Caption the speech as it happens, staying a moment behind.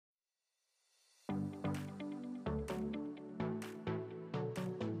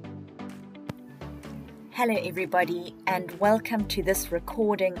Hello everybody, and welcome to this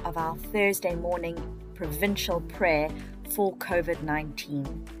recording of our Thursday morning provincial prayer for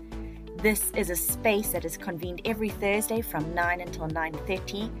COVID-19. This is a space that is convened every Thursday from 9 until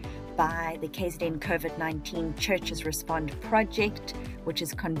 9:30 by the KZN COVID-19 Churches Respond Project, which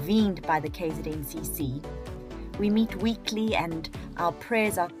is convened by the KZNCC. We meet weekly and our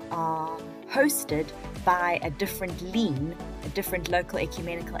prayers are hosted by a different LEAN, a different local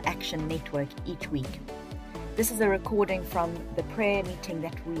ecumenical action network each week. This is a recording from the prayer meeting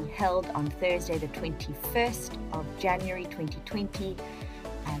that we held on Thursday the 21st of January 2020.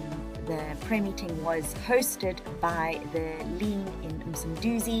 The prayer meeting was hosted by the LEAN in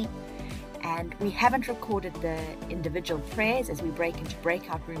Msunduzi, and we haven't recorded the individual prayers as we break into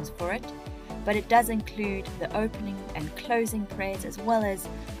breakout rooms for it, but it does include the opening and closing prayers as well as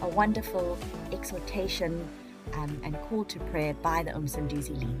a wonderful exhortation and call to prayer by the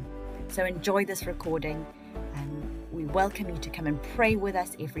Msunduzi LEAN. So enjoy this recording. We welcome you to come and pray with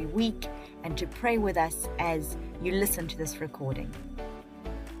us every week and to pray with us as you listen to this recording.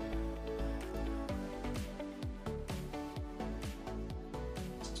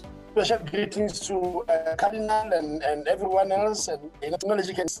 Special greetings to Cardinal and everyone else, and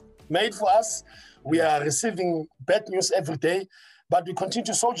technology is made for us. We are receiving bad news every day, but we continue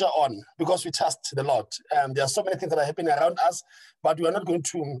to soldier on because we trust the Lord. There are so many things that are happening around us, but we are not going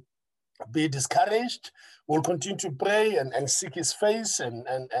to be discouraged. We'll continue to pray and seek His face and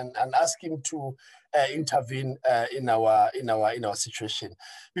ask Him to intervene in our situation.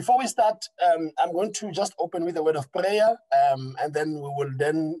 Before we start, I'm going to just open with a word of prayer, and then we will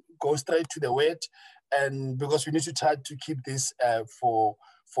then go straight to the word, and because we need to try to keep this for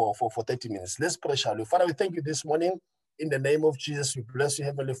 30 minutes. Let's pray, shall we? Father, we thank you this morning. In the name of Jesus, we bless you,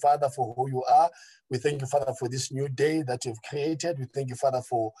 Heavenly Father, for who you are. We thank you, Father, for this new day that you've created. We thank you, Father,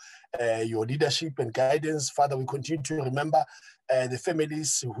 for your leadership and guidance. Father, we continue to remember the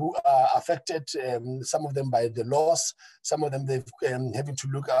families who are affected, some of them by the loss, some of them they've having to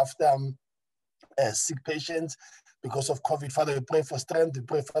look after sick patients because of COVID. Father, we pray for strength. We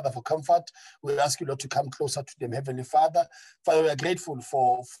pray, Father, for comfort. We ask you, Lord, to come closer to them, Heavenly Father. Father, we are grateful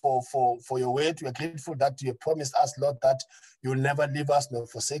for your word. We are grateful that you promised us, Lord, that you will never leave us nor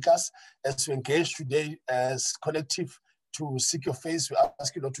forsake us. As we engage today as collective to seek your face, we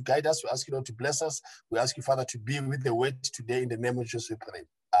ask you, Lord, to guide us. We ask you, Lord, to bless us. We ask you, Father, to be with the word today. In the name of Jesus, we pray.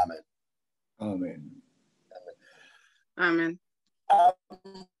 Amen. Amen. Amen.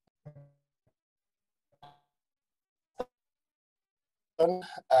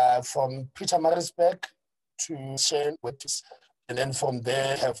 From Peter Marisburg to Shane Wettis, and then from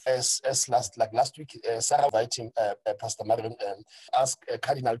there have as last week, Sarah inviting Pastor Marion and ask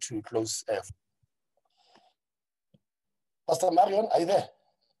Cardinal to close. Pastor Marion, are you there?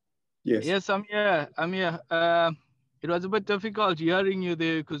 Yes. Yes, I'm here. It was a bit difficult hearing you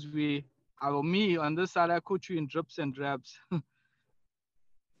there because me on this side, I caught you in drips and drabs.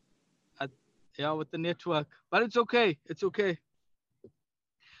 With the network, but it's okay. It's okay.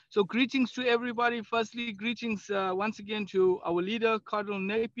 So greetings to everybody. Firstly, greetings once again to our leader, Cardinal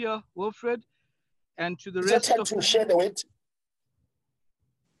Napier Wilfred, and to the rest of to share the weight.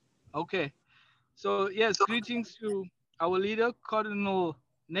 Okay. So yes, greetings to our leader, Cardinal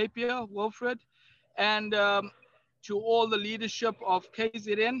Napier Wilfred, and to all the leadership of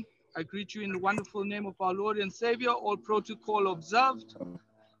KZN. I greet you in the wonderful name of our Lord and Savior, all protocol observed.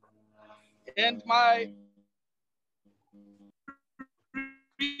 And my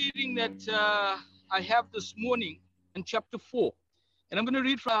reading that I have this morning in chapter 4, and I'm going to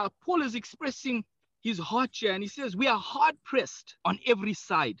read from Paul is expressing his heart here, and he says, we are hard pressed on every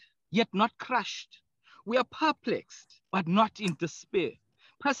side, yet not crushed. We are perplexed, but not in despair,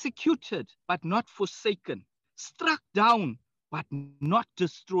 persecuted, but not forsaken, struck down, but not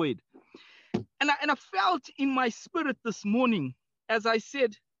destroyed. And I felt in my spirit this morning, as I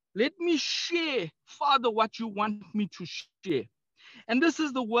said, let me share, Father, what you want me to share. And this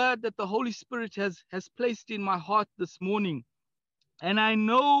is the word that the Holy Spirit has placed in my heart this morning. And I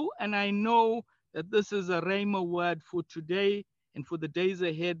know that this is a Rhema word for today and for the days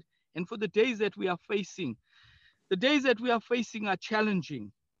ahead and for the days that we are facing. The days that we are facing are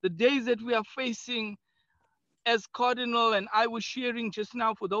challenging. The days that we are facing, as Cardinal and I were sharing just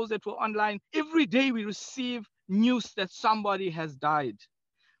now for those that were online, every day we receive news that somebody has died.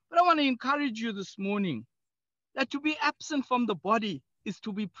 But I want to encourage you this morning that to be absent from the body is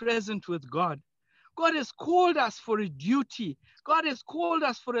to be present with God. God has called us for a duty. God has called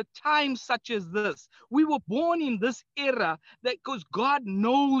us for a time such as this. We were born in this era because God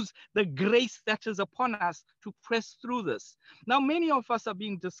knows the grace that is upon us to press through this. Now, many of us are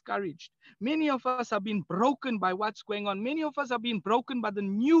being discouraged. Many of us are being broken by what's going on. Many of us are being broken by the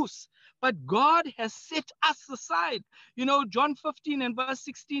news. But God has set us aside. You know, John 15 and verse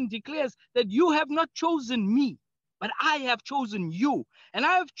 16 declares that you have not chosen me, but I have chosen you. And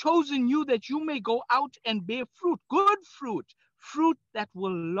I have chosen you that you may go out and bear fruit, good fruit, fruit that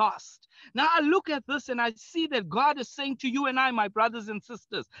will last. Now I look at this and I see that God is saying to you and I, my brothers and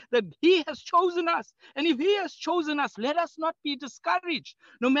sisters, that he has chosen us. And if he has chosen us, let us not be discouraged.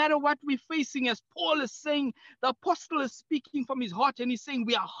 No matter what we're facing, as Paul is saying, the apostle is speaking from his heart and he's saying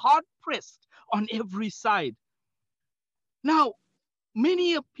we are hard pressed on every side. Now,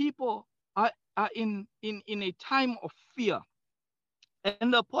 many people are in a time of fear.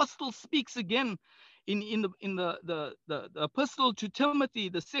 And the apostle speaks again in the epistle to Timothy,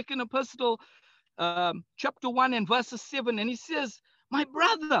 the second epistle, chapter 1 and verses 7. And he says, my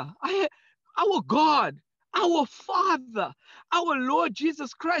brother, our God, our Father, our Lord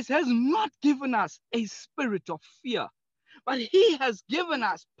Jesus Christ has not given us a spirit of fear, but he has given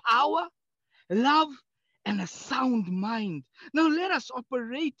us power, love, and a sound mind. Now let us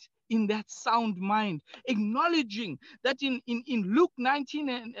operate in that sound mind, acknowledging that in Luke 19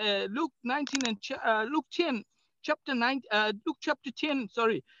 and Luke 10, chapter 10,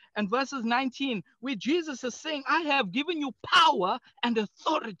 and verses 19, where Jesus is saying, I have given you power and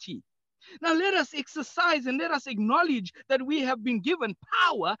authority. Now let us exercise and let us acknowledge that we have been given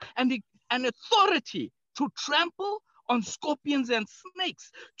power and authority to trample on scorpions and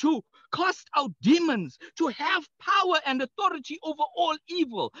snakes, to cast out demons, to have power and authority over all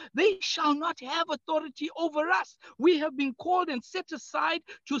evil. They shall not have authority over us. We have been called and set aside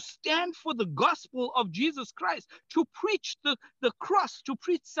to stand for the gospel of Jesus Christ, to preach the cross, to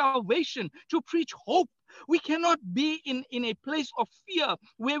preach salvation, to preach hope. We cannot be in a place of fear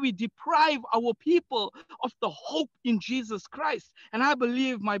where we deprive our people of the hope in Jesus Christ. And I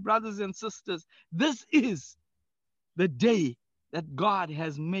believe, my brothers and sisters, this is the day that God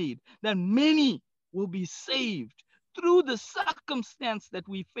has made, that many will be saved through the circumstance that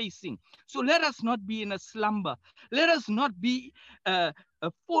we're facing. So let us not be in a slumber. Let us not be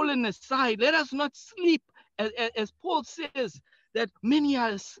fallen aside. Let us not sleep, as Paul says, that many are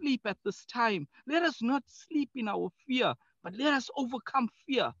asleep at this time. Let us not sleep in our fear, but let us overcome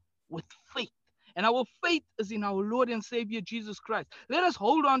fear with faith. And our faith is in our Lord and Savior, Jesus Christ. Let us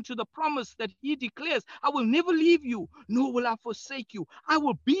hold on to the promise that he declares, I will never leave you, nor will I forsake you. I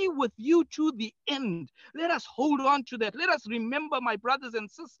will be with you to the end. Let us hold on to that. Let us remember, my brothers and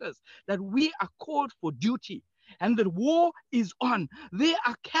sisters, that we are called for duty and that war is on. There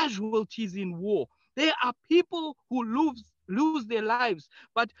are casualties in war. There are people who lose their lives.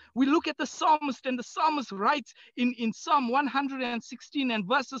 But we look at the psalmist, and the psalmist writes in Psalm 116 and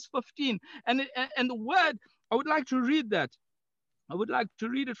verses 15, and the word, I would like to read that. I would like to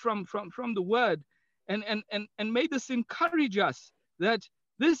read it from the word, and may this encourage us that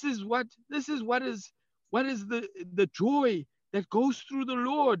this is what is the joy that goes through the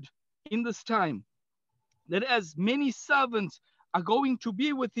Lord in this time, that as many servants are going to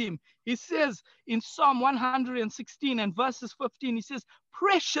be with him. He says in Psalm 116 and verses 15, he says,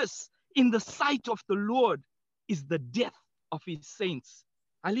 precious in the sight of the Lord is the death of his saints.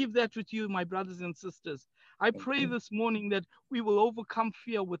 I leave that with you, my brothers and sisters. I pray this morning that we will overcome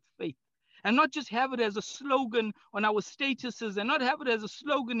fear with faith and not just have it as a slogan on our statuses and not have it as a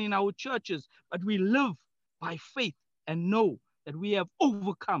slogan in our churches, but we live by faith and know that we have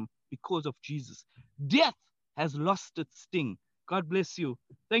overcome because of Jesus. Death has lost its sting. God bless you.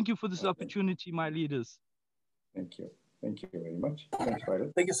 Thank you for this opportunity, my leaders. Thank you. Thank you very much. Thanks,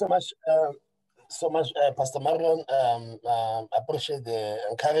 Violet. Thank you so much, Pastor Marion. I appreciate the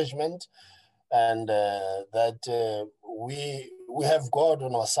encouragement and that we have God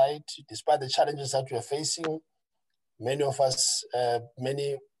on our side, despite the challenges that we are facing. Many of us,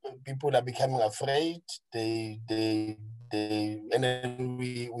 many people are becoming afraid. And then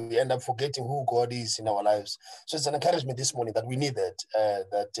we end up forgetting who God is in our lives. So it's an encouragement this morning that we need that,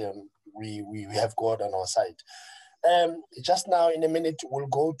 we have God on our side. Just now, in a minute, we'll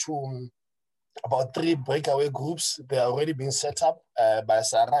go to about 3 breakaway groups. They are already being set up by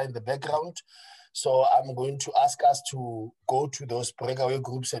Sarah in the background. So I'm going to ask us to go to those breakaway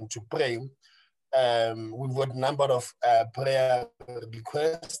groups and to pray. We've got a number of prayer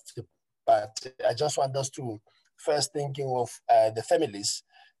requests, but I just want us to first thinking of the families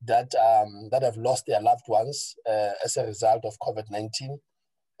that have lost their loved ones as a result of COVID-19.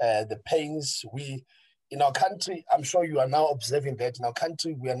 the pains. In our country, I'm sure you are now observing that in our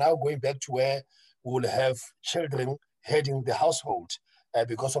country, we are now going back to where we will have children heading the household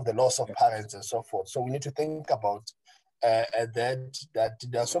because of the loss of parents and so forth. So we need to think about that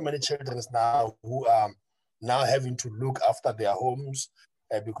there are so many children now who are now having to look after their homes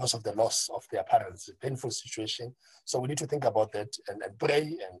because of the loss of their parents, a painful situation. So we need to think about that and pray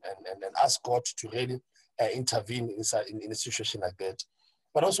and ask God to really intervene in a situation like that.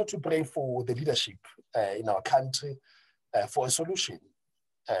 But also to pray for the leadership in our country for a solution,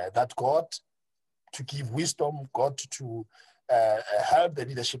 that God to give wisdom, God to help the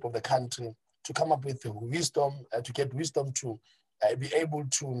leadership of the country to come up with wisdom, to get wisdom to be able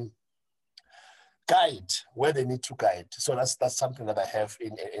to guide where they need to guide. So that's something that I have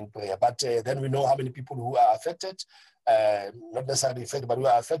in prayer. But then we know how many people who are affected, not necessarily affected, but who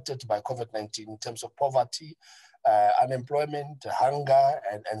are affected by COVID-19 in terms of poverty, unemployment, hunger,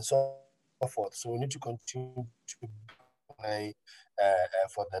 and so forth. So we need to continue to pray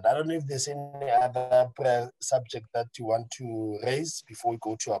for that. I don't know if there's any other prayer subject that you want to raise before we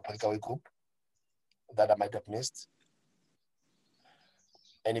go to our breakaway group that I might have missed.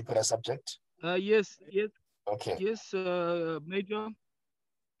 Any prayer subject? Yes. Okay. Yes, Major.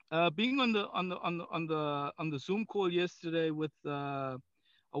 Being on the Zoom call yesterday with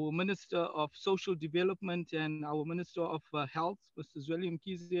our Minister of Social Development and our Minister of Health, Mr. Zweli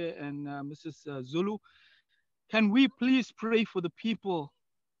Mkhize and Mrs. Zulu, can we please pray for the people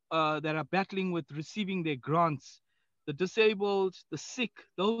that are battling with receiving their grants, the disabled, the sick,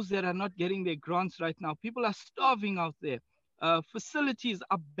 those that are not getting their grants right now? People are starving out there. Facilities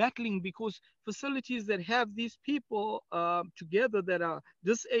are battling because facilities that have these people together that are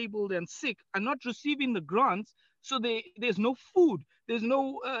disabled and sick are not receiving the grants, so there's no food, there's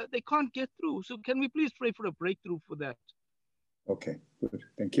no, they can't get through. So can we please pray for a breakthrough for that? Okay, good.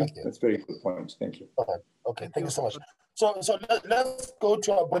 Thank you. That's very good point. Thank you. Okay, thank you so much. So let's go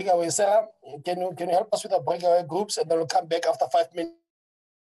to our breakaway. Sarah, can you help us with our breakaway groups, and then we'll come back after 5 minutes.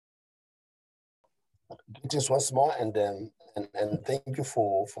 Greetings once more, and thank you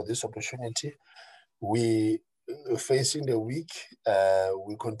for this opportunity. We facing the week.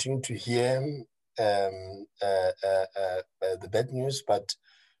 We continue to hear the bad news, but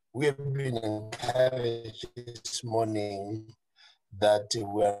we have been encouraged this morning that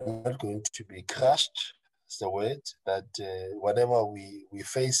we are not going to be crushed. It's the word that whatever we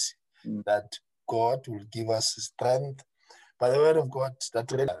face, that God will give us strength. By the word of God,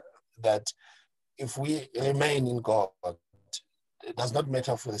 that if we remain in God, it does not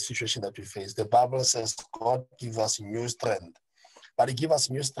matter for the situation that we face. The Bible says God gives us new strength, but He gives us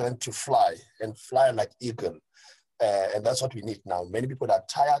new strength to fly and fly like eagle. And that's what we need now. Many people are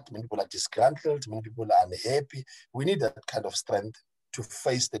tired, many people are disgruntled, many people are unhappy. We need that kind of strength to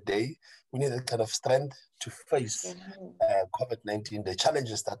face the day. We need that kind of strength to face COVID-19, the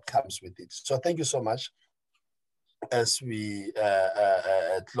challenges that comes with it. So thank you so much. As we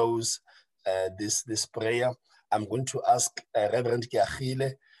close this prayer, I'm going to ask Reverend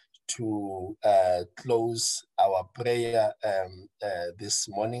Kiachile to close our prayer this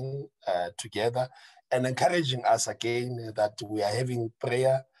morning together, and encouraging us again that we are having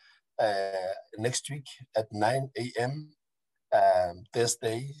prayer next week at 9 a.m.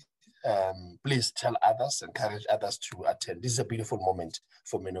 Thursday. Please tell others, encourage others to attend. This is a beautiful moment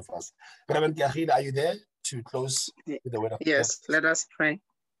for many of us. Reverend Kiachile, are you there to close with the word of prayer? Yes, let us pray.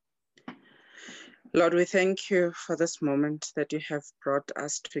 Lord, we thank you for this moment that you have brought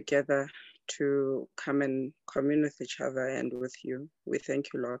us together to come and commune with each other and with you. We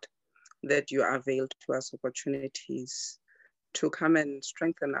thank you, Lord, that you availed to us opportunities to come and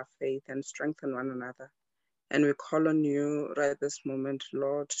strengthen our faith and strengthen one another. And we call on you right this moment,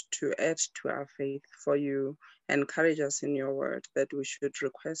 Lord, to add to our faith, for you encourage us in your word that we should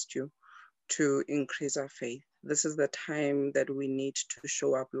request you to increase our faith. This is the time that we need to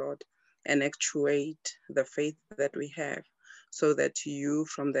show up, Lord, and actuate the faith that we have, so that you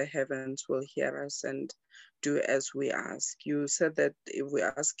from the heavens will hear us and do as we ask. You said that if we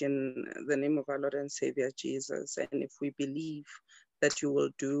ask in the name of our Lord and Savior Jesus, and if we believe that you will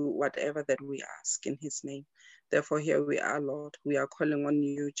do whatever that we ask in his name. Therefore, here we are, Lord. We are calling on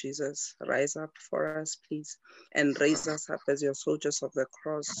you, Jesus. Rise up for us, please, and raise us up as your soldiers of the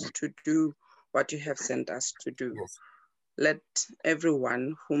cross to do what you have sent us to do. Yes. Let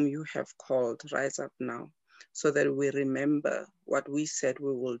everyone whom you have called rise up now, so that we remember what we said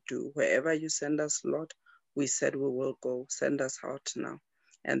we will do. Wherever you send us, Lord, we said we will go. Send us out now.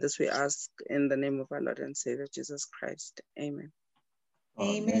 And this we ask in the name of our Lord and Savior, Jesus Christ. Amen.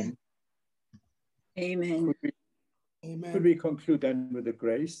 Amen. Amen. Could we conclude then with the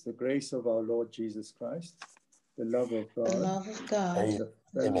grace of our Lord Jesus Christ, the love of God,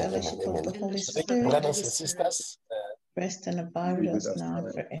 the fellowship of the Holy Spirit, brothers and sisters, rest and abide with us now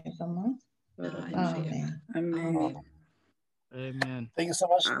and forevermore. Amen. Amen. Amen. thank you so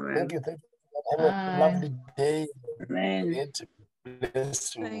much. Amen. Thank you. Have a lovely day. Amen.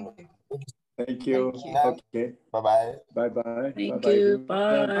 Bless you. Thank you. Okay. Bye-bye. Bye-bye. Thank Bye-bye. you.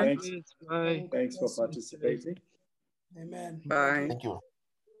 Bye. Thanks. Bye. Thanks for participating. Amen. Bye. Thank you.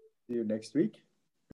 See you next week.